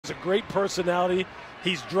a great personality.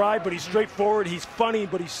 He's dry, but he's straightforward. He's funny,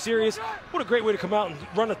 but he's serious. What a great way to come out and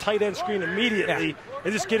run a tight end screen immediately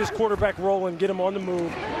and just get his quarterback rolling, get him on the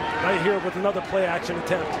move. Right here with another play action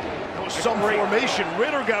attempt. That was some formation.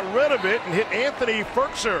 Ritter got rid of it and hit Anthony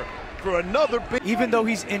Ferkser for another big. Even though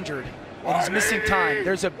he's injured and he's missing time,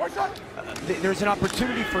 there's an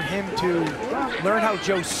opportunity for him to learn how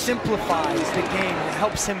Joe simplifies the game and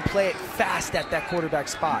helps him play it fast at that quarterback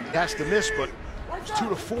spot. Has to miss, but it was 2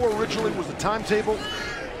 to 4 originally was the timetable.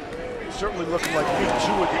 Certainly looking like week 2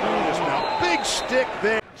 at the earliest now. Big stick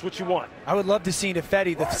there. That's what you want. I would love to see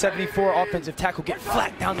Nefedi, the 74 offensive tackle, get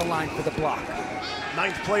flat down the line for the block.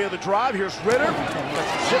 9th play of the drive. Here's Ritter.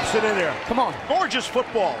 Zips it in there. Come on. Gorgeous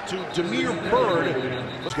football to Demir Bird.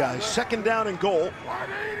 This guy's 2nd down and goal.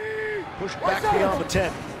 Pushed back beyond the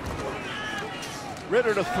 10.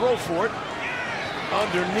 Ritter to throw for it.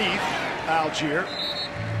 Underneath Algier.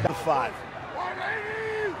 The 5.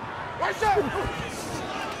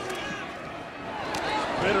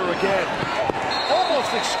 Ritter again.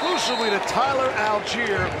 Almost exclusively to Tyler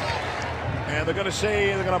Algier. And they're going to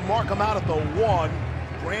say they're going to mark him out at the 1.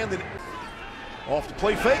 Brandon off the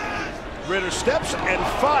play fake. Ritter steps and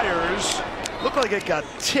fires. Looked like it got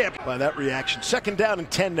tipped by that reaction. 2nd down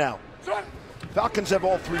and 10 now. Falcons have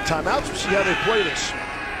all 3 timeouts. We'll see how they play this.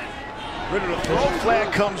 Ritter to throw.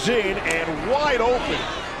 Flag comes in and wide open.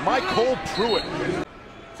 Michael Pruitt.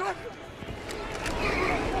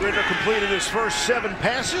 Ritter completed his first 7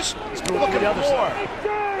 passes. Looking at the other side.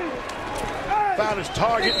 Found his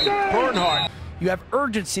target, Bernhardt. You have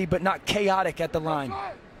urgency, but not chaotic at the line.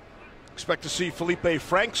 Expect to see Felipe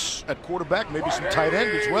Franks at quarterback, maybe some tight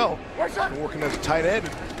end as well. Been working as a tight end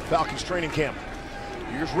at Falcons training camp.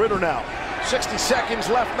 Here's Ritter now. 60 seconds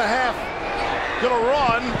left in the half. Gonna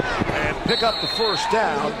run and pick up the first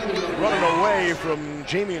down. Running away from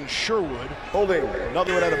Jamian Sherwood. Holding.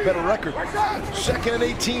 Another one had a better record. 2nd and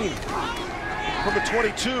 18 from the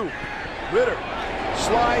 22. Ritter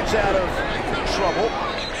slides out of trouble.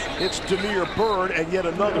 It's Demir Bird, and yet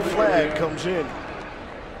another flag comes in.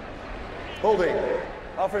 Holding.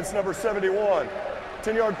 Offense number 71.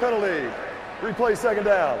 10-yard penalty. Replay 2nd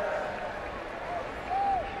down.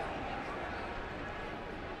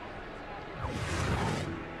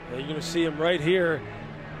 You're going to see him right here,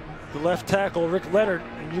 the left tackle, Rick Leonard,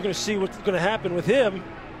 and you're going to see what's going to happen with him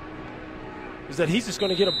is that he's just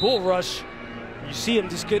going to get a bull rush. You see him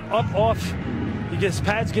just get up off, his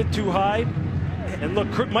pads get too high, and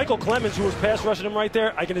look, Michael Clemens, who was pass rushing him right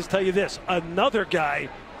there, I can just tell you this, another guy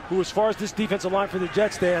who, as far as this defensive line for the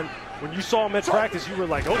Jets, Dan, when you saw him at practice, you were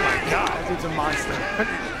like, oh my God, It's a monster.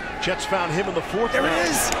 Jets found him in the 4th There round. it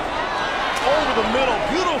is. Over the middle,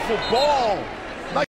 beautiful ball.